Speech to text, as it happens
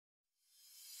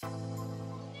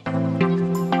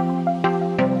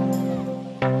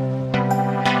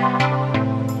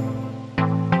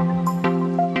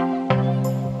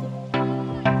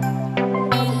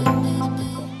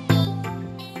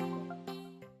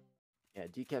Yeah,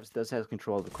 Decaps does have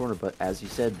control of the corner, but as you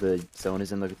said, the zone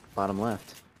is in the bottom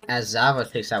left. As Zava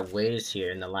takes out waves here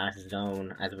in the last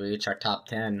zone as we reach our top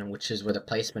 10, which is where the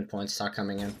placement points start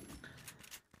coming in.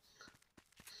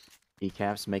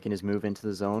 Decaps making his move into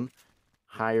the zone.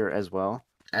 Higher as well.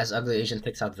 As Ugly Asian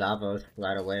takes out Zava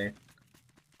right away.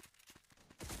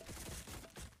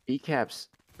 Decaps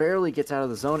barely gets out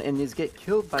of the zone and is get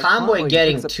killed by Convoy Convoy.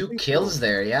 getting 2 kills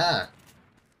there, yeah.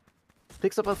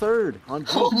 Picks up a third on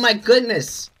Jinx. Oh my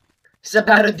goodness! He's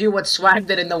about to do what Swag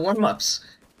did in the warm-ups.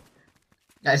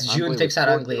 As June takes out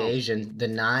Ugly Asian,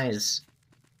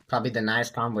 probably denies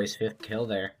Convoy's 5th kill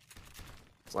there.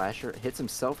 Slasher hits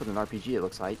himself with an RPG, it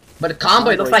looks like. But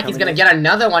Convoy looks like he's gonna get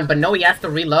another one, but no, he has to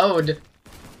reload.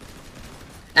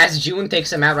 As June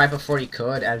takes him out right before he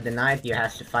could, as Denied here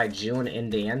has to fight June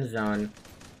in the end zone.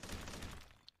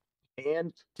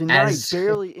 And Denied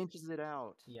barely inches it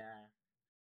out. Yeah.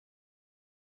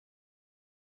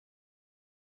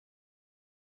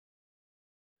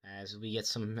 As we get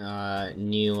some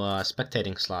new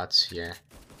spectating slots here.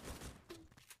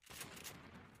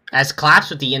 As Claps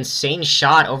with the insane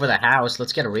shot over the house.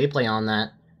 Let's get a replay on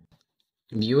that.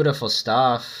 Beautiful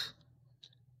stuff.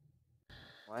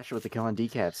 Slasher with the kill on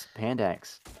Decaps.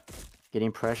 Pandax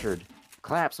getting pressured.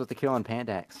 Claps with the kill on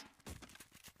Pandax.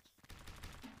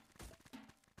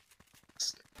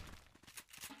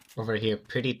 Over here,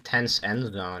 pretty tense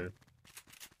end zone.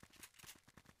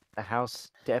 The house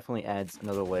definitely adds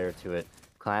another layer to it.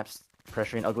 Claps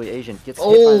pressuring Ugly Asian. Gets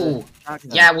hit by the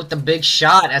yeah, with the big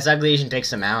shot as Ugly Asian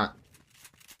takes him out.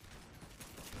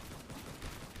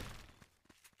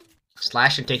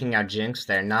 Slasher taking out Jinx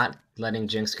there, not letting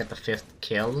Jinx get the 5th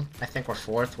kill, I think, or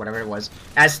 4th, whatever it was.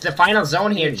 As the final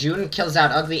zone here, June kills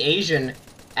out Ugly Asian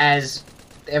as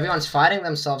everyone's fighting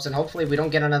themselves, and hopefully we don't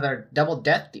get another double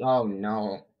death. Oh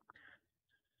no.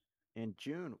 And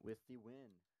June with the win.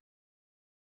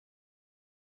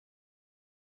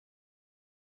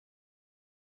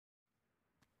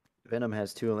 Venom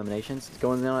has 2 eliminations. It's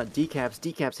going on at Decaps.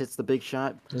 Decaps hits the big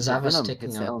shot. Zava's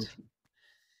taking out.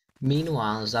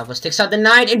 Meanwhile, Zava takes out the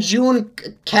Knight, and June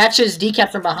catches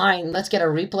Decaps from behind. Let's get a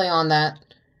replay on that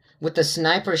with the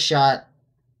sniper shot.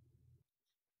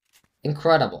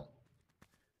 Incredible.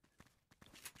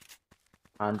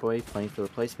 Convoy playing for the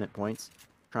placement points,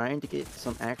 trying to get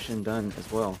some action done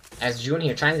as well. As June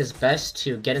here, trying his best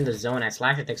to get in the zone as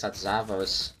Slasher takes out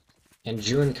Zavos. And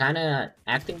June kind of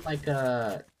acting like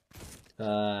a...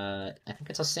 I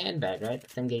think it's a sandbag, right? The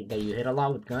thing that you hit a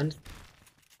lot with guns?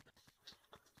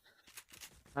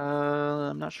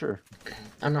 I'm not sure.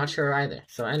 I'm not sure either.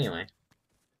 So anyway.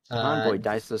 Convoy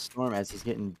dies to the storm as he's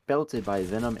getting belted by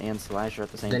Venom and Slasher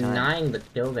at the same time. Denying the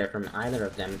kill there from either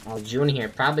of them. June here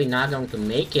probably not going to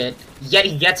make it. Yet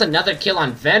he gets another kill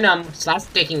on Venom. Slash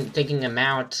taking him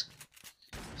out.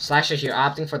 Slasher here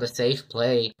opting for the safe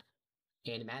play.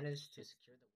 And managed to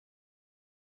secure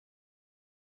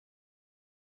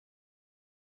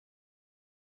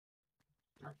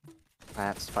the...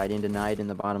 Claps fighting Denied in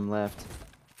the bottom left.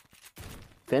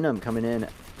 Venom coming in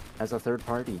as a third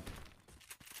party.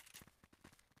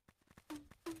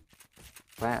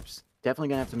 Claps definitely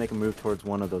gonna have to make a move towards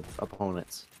one of the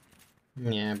opponents.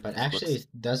 Yeah, but actually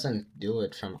doesn't do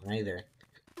it from either.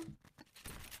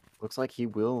 Looks like he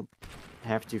will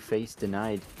have to face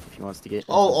Denied if he wants to get...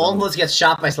 Oh, almost gets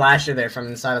shot by Slasher there from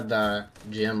inside of the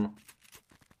gym.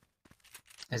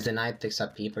 As Denied picks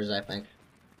up Peepers, I think.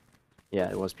 Yeah,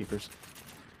 it was Peepers.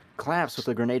 Claps with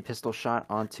a grenade pistol shot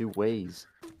onto Waze.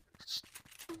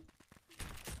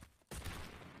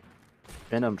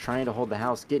 Venom trying to hold the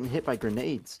house, getting hit by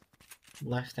grenades.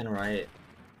 Left and right.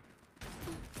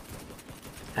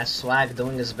 As Swag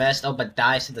doing his best. Oh, but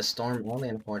dies to the storm only,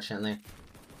 unfortunately.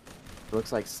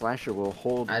 Looks like Slasher will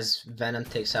hold... As Venom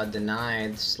takes out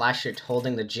Denied. Slasher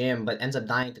holding the gym, but ends up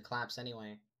dying to Claps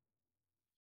anyway.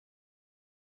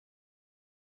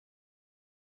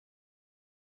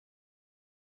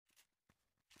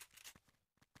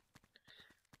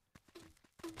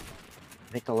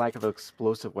 I think the lack of an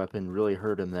explosive weapon really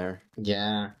hurt him there.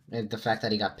 Yeah, the fact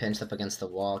that he got pinched up against the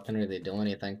wall couldn't really do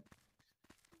anything.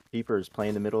 Peepers playing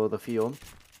in the middle of the field.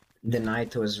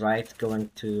 Denied to his right, going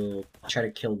to try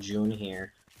to kill June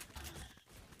here.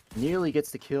 Nearly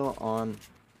gets the kill on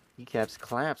Decaps.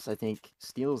 Claps, I think,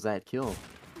 steals that kill.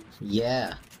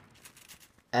 Yeah.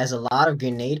 As a lot of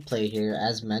grenade play here,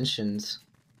 as mentioned.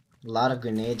 A lot of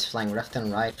grenades flying left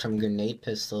and right, from grenade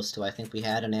pistols to I think we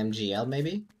had an MGL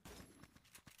maybe?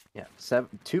 Yeah,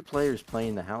 2 players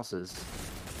playing the houses.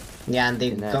 Yeah, and they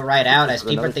go right out as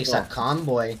Peeper takes that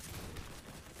convoy.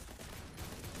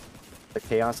 The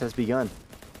chaos has begun.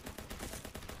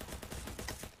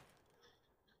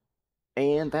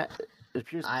 And that It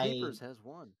appears Keepers has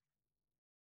won.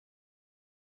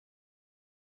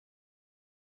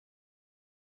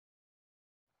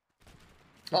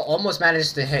 Well, almost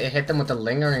managed to hit them with the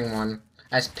lingering one.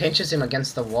 As pinches him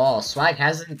against the wall. Swag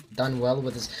hasn't done well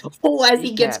with his... Oh, as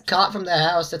he gets caught from the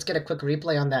house. Let's get a quick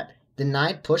replay on that.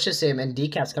 Denied pushes him, and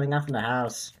Decap's coming out from the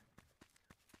house.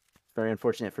 Very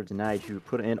unfortunate for Denied, who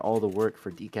put in all the work for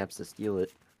Decaps to steal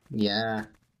it. Yeah.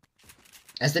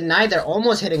 As Denied, they're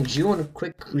almost hitting June.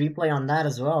 Quick replay on that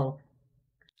as well.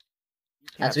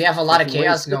 As we have a lot of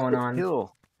chaos going on.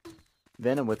 Kill.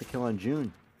 Venom with the kill on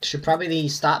June. Should probably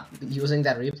stop using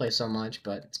that replay so much,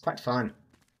 but it's quite fun.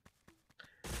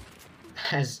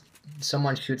 As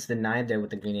someone shoots Denied there with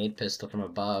the grenade pistol from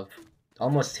above.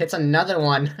 Almost hits another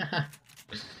one.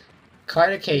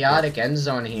 Quite a chaotic end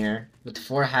zone here. With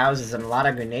 4 houses and a lot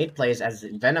of grenade plays as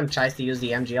Venom tries to use the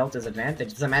MGL to his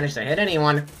advantage. Doesn't manage to hit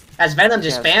anyone. As Venom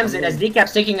just spams it. As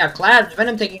Decap's taking out Clad.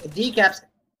 Venom taking Decaps.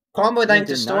 Combo dying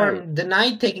to Storm.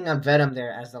 Denied taking on Venom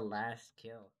there as the last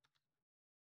kill.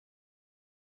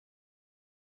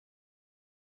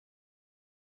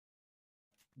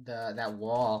 That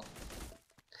wall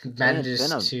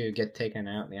manages to get taken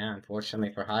out. Yeah,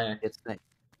 unfortunately for Haya.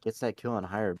 Gets that kill on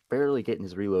Higher, barely getting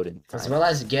his reload in time. As well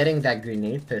as getting that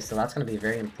grenade pistol, that's gonna be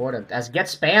very important. As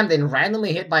gets spammed and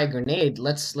randomly hit by a grenade.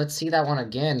 Let's see that one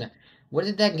again. Where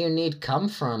did that grenade come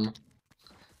from?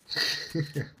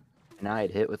 Denied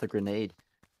hit with a grenade.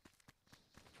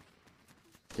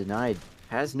 Denied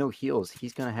has no heals.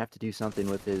 He's gonna have to do something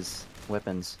with his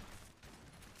weapons.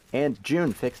 And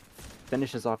June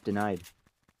finishes off Denied.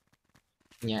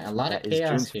 Yeah, a lot of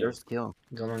chaos here. First kill.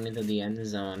 Going into the end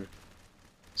zone.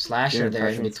 Slasher there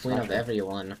in between of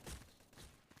everyone.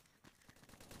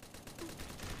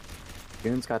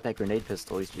 June's got that grenade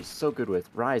pistol he's just so good with.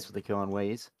 Rise with the kill on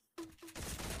Waze.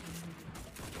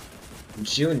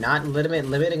 June not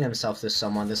limiting himself to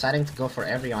someone, deciding to go for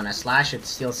everyone as Slasher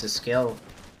steals his skill.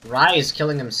 Rise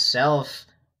killing himself.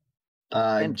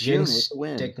 And June with the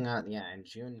win. And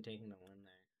June taking the win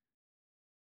there.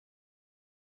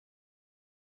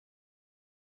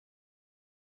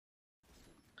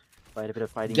 Quite a bit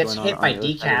of fighting Gets going hit on by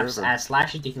Decaps as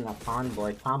Slasher taking a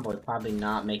Tomboy. Tomboy probably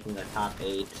not making the top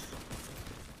 8.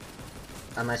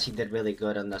 Unless he did really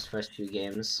good on those first few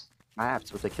games.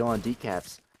 Perhaps with the kill on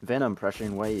Decaps. Venom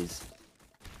pressuring Waze.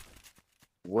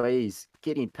 Waze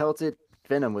getting pelted.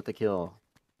 Venom with the kill.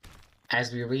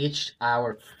 As we reach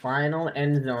our final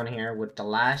end zone here with the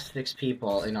last 6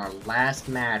 people in our last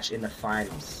match in the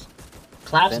finals.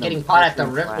 Clap's getting caught at the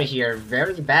river here,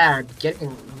 very bad.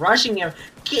 Rushing him.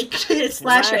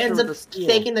 Slasher ends up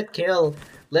taking the kill.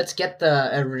 Let's get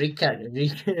the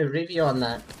review on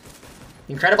that.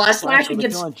 Incredible. Slasher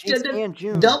gets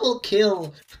double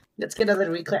kill. Let's get another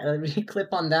reclip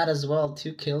on that as well.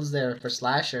 2 kills there for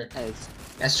Slasher.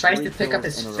 As tries to pick up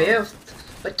his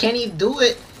 5th. But can he do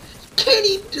it? Can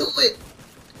he do it?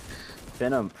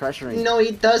 Venom pressuring. No,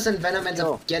 he doesn't. Venom ends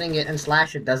up getting it, and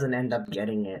Slasher doesn't end up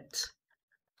getting it.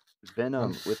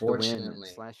 Venom with the win.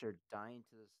 Slasher dying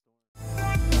to the storm.